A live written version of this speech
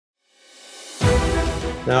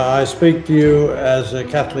Now, I speak to you as a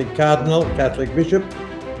Catholic cardinal, Catholic bishop,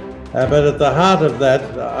 but at the heart of that,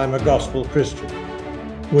 I'm a gospel Christian.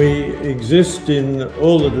 We exist in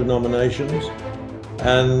all the denominations,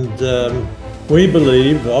 and we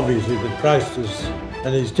believe, obviously, that Christ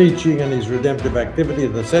and his teaching and his redemptive activity are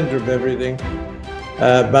the center of everything,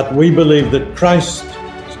 but we believe that Christ's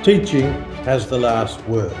teaching has the last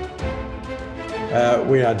word.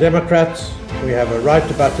 We are Democrats. We have a right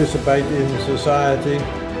to participate in society.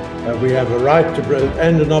 We have a right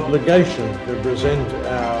and an obligation to present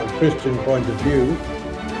our Christian point of view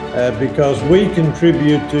because we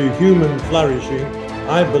contribute to human flourishing,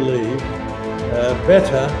 I believe,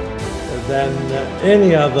 better than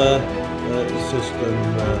any other system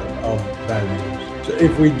of values. So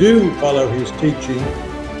if we do follow his teaching,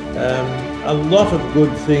 a lot of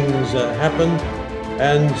good things happen,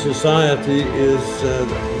 and society is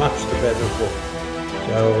much the better for.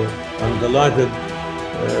 So I'm delighted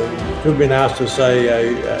to have been asked to say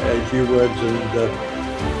a few words, and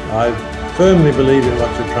I firmly believe in what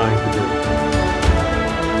you're trying to do.